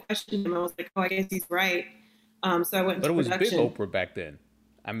I didn't even question him. I was like, oh, I guess he's right. So I went into production. But it was big Oprah back then.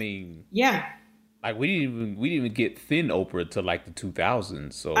 I mean, yeah. Like we didn't even get thin Oprah till the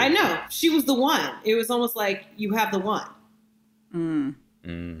 2000s. So I know she was the one. It was almost like you have the one.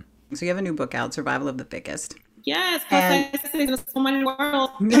 So you have a new book out, Survival of the Thickest. Yes, plus so many world.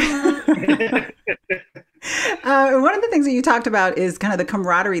 One of the things that you talked about is kind of the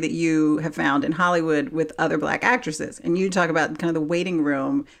camaraderie that you have found in Hollywood with other Black actresses. And you talk about kind of the waiting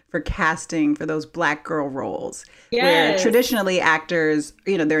room for casting for those Black girl roles. Yes. Where traditionally actors,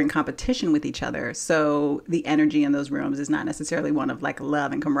 they're in competition with each other. So the energy in those rooms is not necessarily one of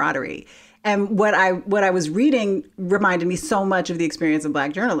love and camaraderie. And what I was reading reminded me so much of the experience of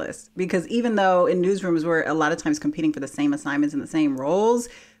Black journalists, because even though in newsrooms we're a lot of times competing for the same assignments and the same roles,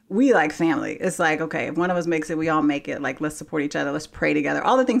 we like family. It's like, okay, if one of us makes it, we all make it. Let's support each other. Let's pray together.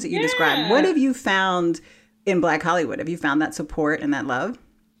 All the things that you described. What have you found in Black Hollywood? Have you found that support and that love?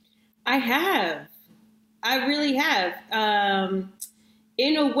 I have. I really have.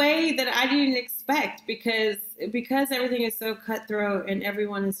 In a way that I didn't expect, because everything is so cutthroat and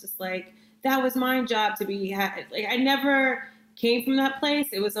everyone is just like, that was my job to be. I never came from that place.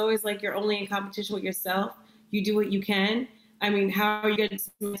 It was always like you're only in competition with yourself. You do what you can. I mean, how are you going to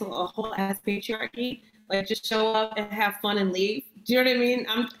dismantle a whole ass patriarchy? Just show up and have fun and leave. Do you know what I mean?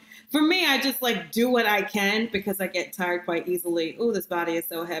 For me, I just do what I can, because I get tired quite easily. Ooh, this body is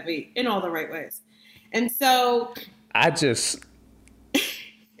so heavy, in all the right ways. And so I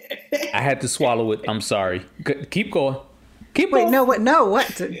had to swallow it. I'm sorry. Keep going. Keep going. Wait, no, what? No,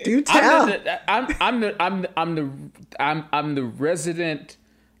 what? Do tell. I'm the resident,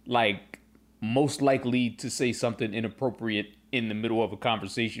 most likely to say something inappropriate in the middle of a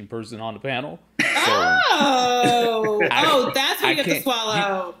conversation person on the panel. So, that's what you get to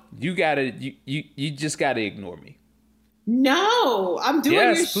swallow. You just gotta ignore me. No, I'm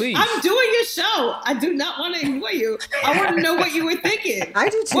doing please. I'm doing your show. I do not want to ignore you. I want to know what you were thinking. I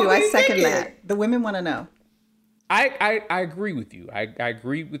do too. I second that. The women want to know. I agree with you. I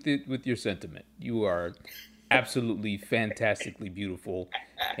agree with it, with your sentiment. You are absolutely fantastically beautiful,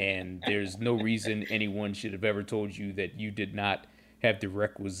 and there's no reason anyone should have ever told you that you did not have the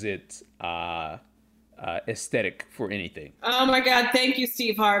requisite aesthetic for anything. Oh my God! Thank you,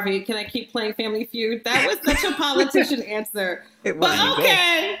 Steve Harvey. Can I keep playing Family Feud? That was such a politician answer. It was. But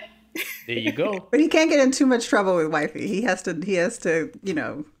okay. There you go. But he can't get in too much trouble with wifey. He has to,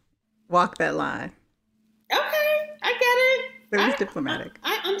 walk that line. Okay, I get it. It was diplomatic.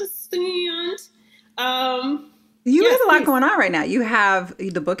 I understand. You yes, have a lot please. going on right now. You have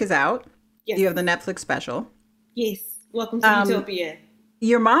the book is out. Yes. You have the Netflix special. Yes. Welcome to Utopia.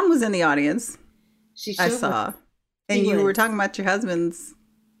 Your mom was in the audience. She I sure saw, was. and She you was. were talking about your husband's.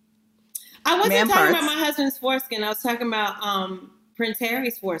 I wasn't man talking parts. about my husband's foreskin. I was talking about Prince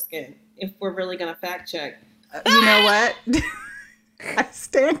Harry's foreskin. If we're really gonna fact check, You know what? I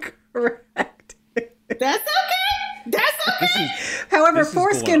stand correct. that's okay. That's okay. However, This is going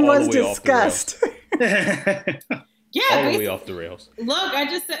foreskin all was the way off the rails. discussed. Yeah, All the way basically. off the rails. Look, I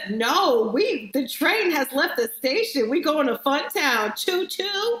just said no. The train has left the station. We going to Funtown. Choo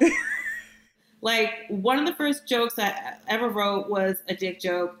choo. Like one of the first jokes I ever wrote was a dick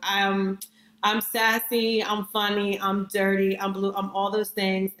joke. I'm sassy. I'm funny. I'm dirty. I'm blue. I'm all those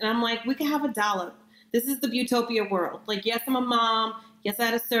things. And I'm like, we can have a dollop. This is the Utopia world. Like, yes, I'm a mom. Yes, I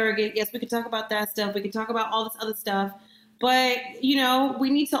had a surrogate. Yes, we could talk about that stuff. We could talk about all this other stuff. But, we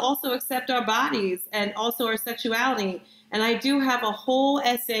need to also accept our bodies and also our sexuality. And I do have a whole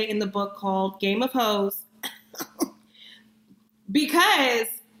essay in the book called Game of Hoes because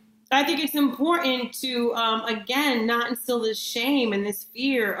I think it's important to, again, not instill this shame and this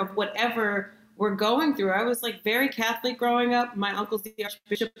fear of whatever we're going through. I was like very Catholic growing up. My uncle's the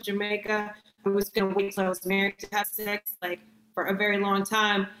Archbishop of Jamaica. I was going to wait till I was married to have sex, like for a very long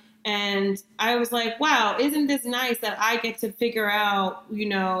time. And I was like, wow, isn't this nice that I get to figure out,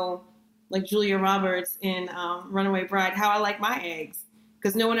 like Julia Roberts in Runaway Bride, how I like my eggs?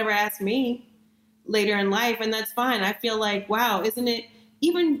 Because no one ever asked me later in life, and that's fine. I feel like, wow, isn't it,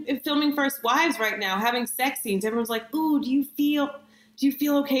 even filming First Wives right now, having sex scenes, everyone's like, ooh, do you feel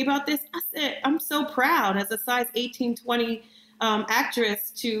okay about this? I said, I'm so proud as a size 18, 20 actress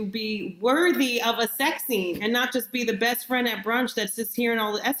to be worthy of a sex scene and not just be the best friend at brunch that's just hearing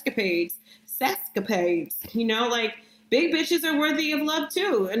all the escapades, sexcapades, like big bitches are worthy of love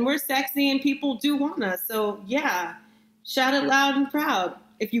too. And we're sexy and people do want us. So yeah, shout it loud and proud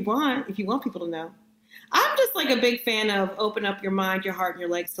if you want people to know. I'm just like a big fan of open up your mind, your heart, and your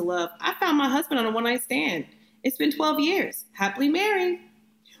legs to love. I found my husband on a one-night stand. It's been 12 years. Happily married.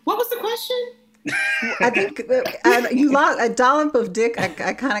 What was the question? I think you lost a dollop of dick. I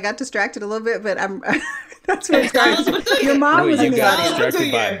kind of got distracted a little bit, but that's what it started. Your mom was you in the got audience.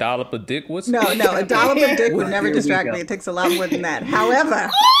 distracted by a dollop of dick? What's No, a dollop of dick would never Here we distract go. me. It takes a lot more than that.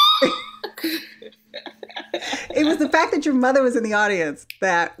 However, it was the fact that your mother was in the audience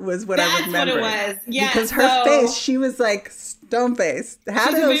that was what I That's remember. what it was. Yeah, because her so- face, she was like stone faced. How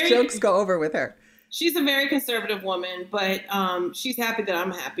She's did a those very- jokes go over with her? She's a very conservative woman, but she's happy that I'm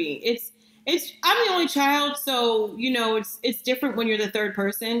happy. I'm the only child, so it's different when you're the third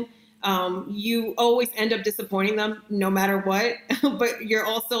person. You always end up disappointing them no matter what, but you're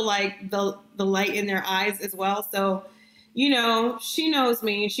also like the light in their eyes as well. So, she knows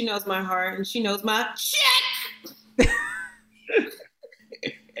me, she knows my heart, and she knows my check.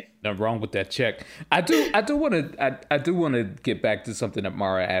 Nothing wrong with that check. I do want to get back to something that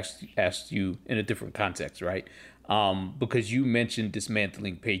Mara asked you in a different context, right? Because you mentioned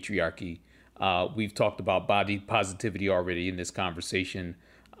dismantling patriarchy. We've talked about body positivity already in this conversation,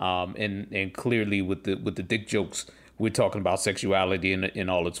 and clearly with the dick jokes, we're talking about sexuality in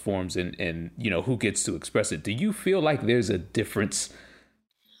all its forms and who gets to express it. Do you feel like there's a difference?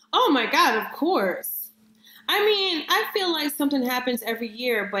 Oh my God, of course. I mean, I feel like something happens every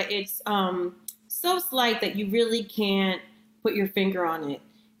year, but it's so slight that you really can't put your finger on it.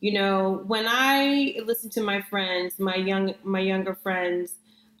 When I listen to my friends, my younger friends,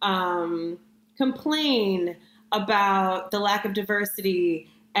 complain about the lack of diversity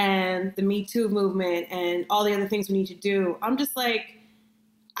and the Me Too movement and all the other things we need to do, I'm just like,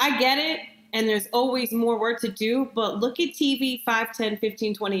 I get it. And there's always more work to do. But look at TV 5, 10,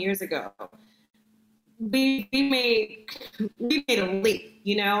 15, 20 years ago. We made a leap,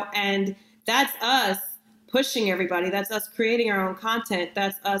 and that's us pushing everybody. That's us creating our own content.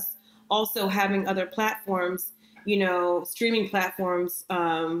 That's us also having other platforms, streaming platforms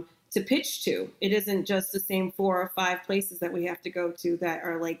to pitch to. It isn't just the same 4 or 5 places that we have to go to that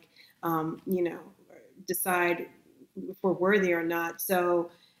are like, decide if we're worthy or not. So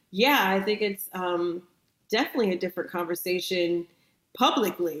yeah, I think it's definitely a different conversation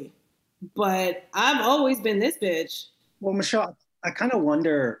publicly. But I've always been this bitch. Well, Michelle, I kind of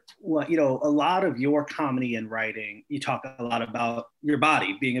wonder what, a lot of your comedy and writing, you talk a lot about your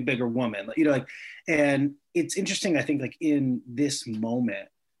body being a bigger woman, and it's interesting, I think, like in this moment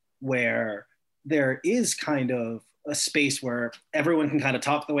where there is kind of a space where everyone can kind of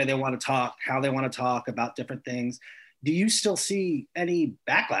talk the way they want to talk, how they want to talk about different things. Do you still see any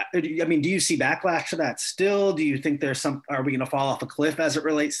backlash? I mean, do you see backlash to that still? Do you think are we going to fall off a cliff as it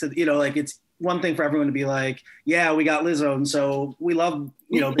relates to, it's one thing for everyone to be like, yeah, we got Lizzo, and so we love,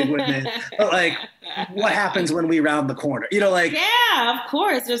 big women. But like, what happens when we round the corner? Yeah, of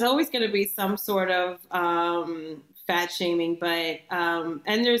course. There's always going to be some sort of fat shaming, but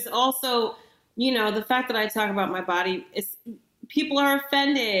and there's also, the fact that I talk about my body is people are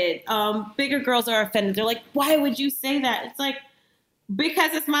offended. Bigger girls are offended. They're like, why would you say that? It's like,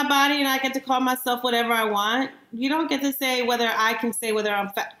 because it's my body and I get to call myself whatever I want. You don't get to say whether I'm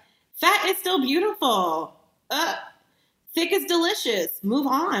fat. Fat is still beautiful. Thick is delicious. Move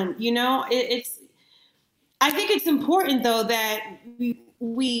on. I think it's important though that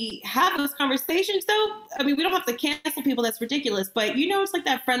we have those conversations though. I mean, we don't have to cancel people. That's ridiculous. But it's like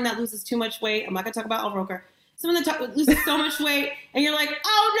that friend that loses too much weight. I'm not gonna talk about Al Roker. Someone that loses so much weight and you're like,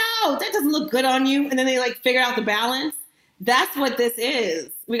 oh no, that doesn't look good on you. And then they like figure out the balance. That's what this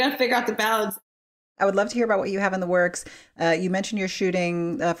is. We got to figure out the balance. I would love to hear about what you have in the works. You mentioned you're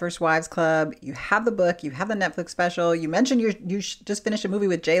shooting First Wives Club. You have the book. You have the Netflix special. You mentioned you just finished a movie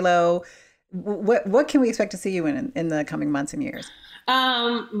with J-Lo. What can we expect to see you in the coming months and years?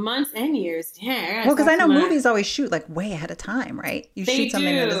 Months and years. Yeah. Well, because I know movies always shoot like way ahead of time, right? You shoot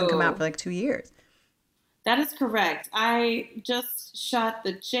something that doesn't come out for like 2 years. That is correct. I just shot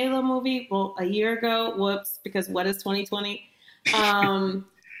the J-Lo movie, a year ago. Whoops, because what is 2020?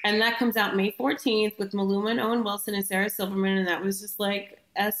 And that comes out May 14th with Maluma and Owen Wilson and Sarah Silverman. And that was just like,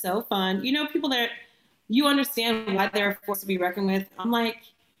 so fun. People that you understand why they're a force to be reckoned with. I'm like,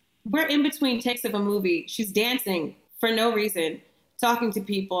 we're in between takes of a movie. She's dancing for no reason, talking to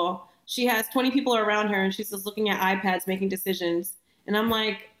people. She has 20 people around her and she's just looking at iPads, making decisions. And I'm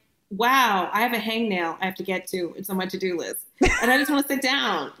like, wow, I have a hangnail I have to get to. It's on my to-do list. And I just want to sit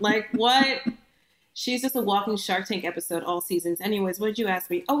down. Like, what? She's just a walking Shark Tank episode all seasons. Anyways, what did you ask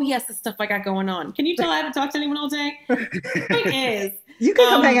me? Oh, yes, the stuff I got going on. Can you tell I haven't talked to anyone all day? It is. You can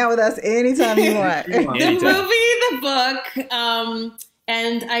come hang out with us anytime you want. The movie, the book,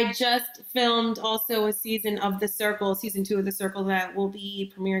 and I just filmed also a season of The Circle, season 2 of The Circle that will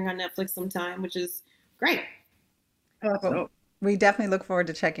be premiering on Netflix sometime, which is great. Well, we definitely look forward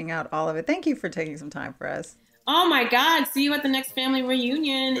to checking out all of it. Thank you for taking some time for us. Oh my God. See you at the next family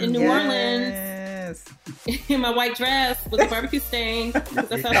reunion in New Orleans. In my white dress with a barbecue stain.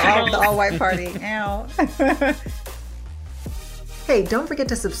 That's how the all white party. Ow. Hey, don't forget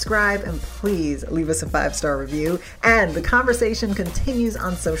to subscribe and please leave us a 5-star review. And the conversation continues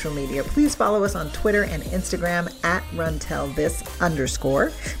on social media. Please follow us on Twitter and Instagram at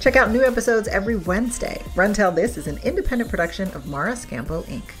RunTellThis_. Check out new episodes every Wednesday. Run Tell This is an independent production of Mara Scampo,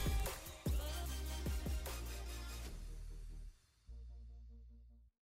 Inc.